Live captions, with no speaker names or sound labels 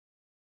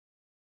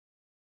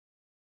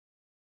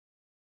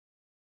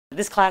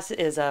This class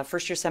is a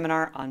first-year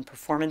seminar on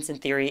performance and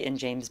theory in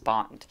James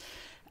Bond.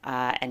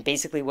 And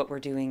basically what we're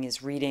doing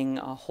is reading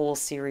a whole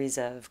series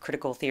of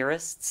critical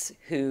theorists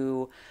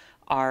who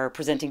are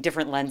presenting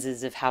different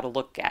lenses of how to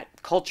look at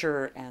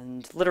culture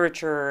and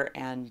literature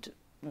and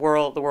the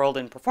world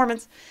and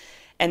performance.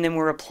 And then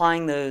we're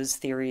applying those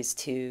theories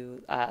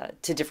to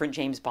different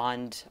James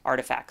Bond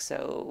artifacts,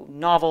 so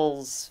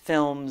novels,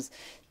 films.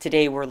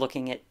 Today we're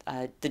looking at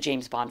the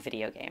James Bond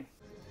video game.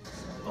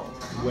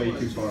 Way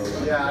too far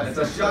away. Yeah, it's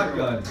a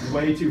shotgun.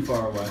 Way too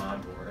far away. Come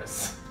on,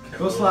 Boris.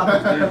 Go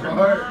slap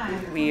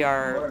him. We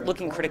are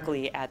looking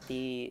critically at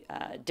the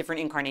different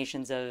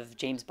incarnations of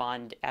James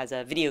Bond as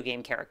a video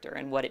game character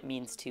and what it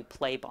means to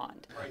play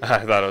Bond. I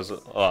thought it was a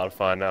lot of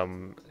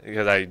fun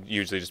because I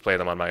usually just play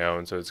them on my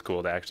own, so it's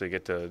cool to actually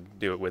get to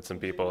do it with some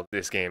people.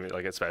 This game,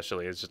 like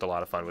especially, is just a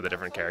lot of fun with the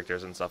different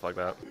characters and stuff like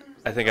that.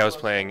 I think I was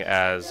playing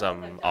as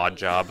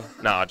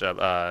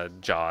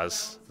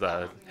Jaws,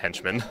 the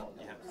henchman.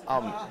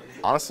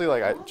 Honestly,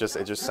 like it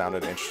just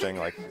sounded interesting.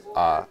 Like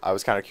I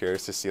was kind of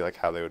curious to see like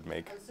how they would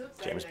make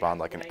James Bond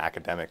like an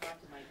academically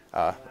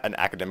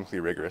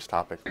rigorous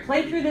topic.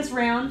 Play through this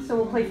round, so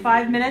we'll play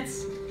 5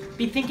 minutes.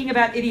 Be thinking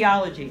about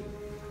ideology.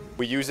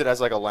 We use it as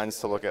like a lens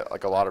to look at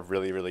like a lot of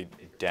really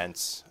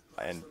dense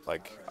and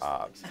like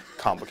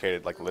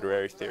complicated like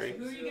literary theory,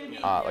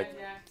 like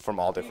from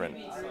all different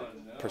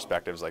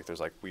perspectives.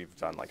 Like we've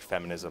done like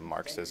feminism,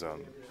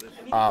 Marxism.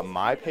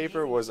 My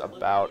paper was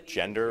about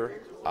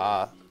gender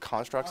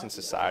constructs in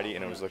society,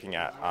 and it was looking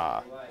at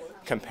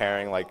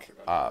comparing like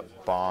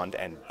Bond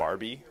and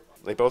Barbie.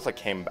 They both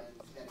came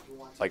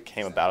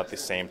about at the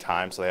same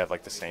time, so they have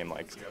like the same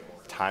like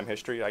time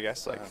history, I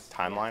guess, like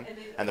timeline,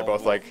 and they're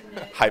both like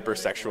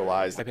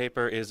hypersexualized. My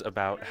paper is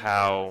about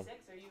how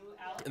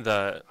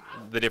the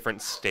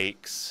different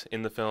stakes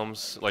in the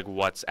films, like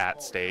what's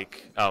at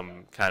stake,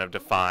 kind of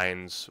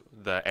defines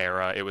the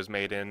era it was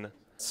made in.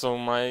 So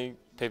my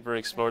paper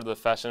explored the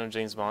fashion of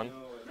James Bond.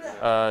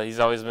 He's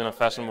always been a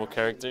fashionable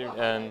character,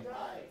 and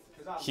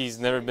he's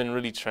never been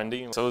really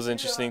trendy. So it was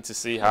interesting to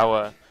see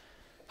how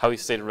he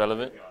stayed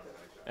relevant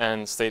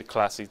and stayed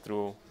classy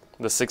through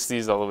the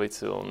 60s all the way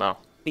till now.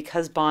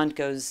 Because Bond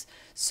goes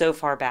so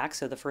far back,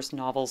 so the first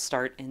novels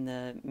start in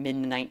the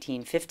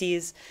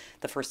mid-1950s,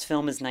 the first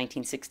film is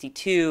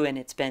 1962, and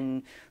it's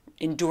been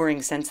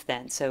enduring since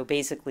then. So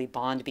basically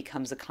Bond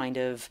becomes a kind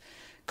of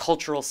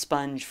cultural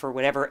sponge for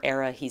whatever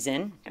era he's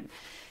in.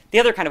 The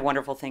other kind of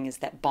wonderful thing is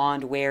that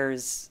Bond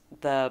wears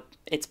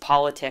its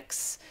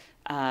politics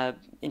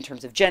in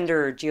terms of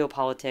gender,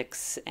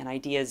 geopolitics, and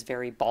ideas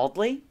very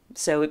baldly.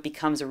 So it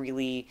becomes a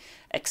really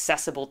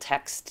accessible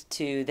text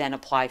to then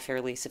apply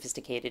fairly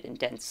sophisticated and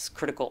dense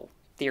critical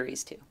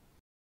theories to.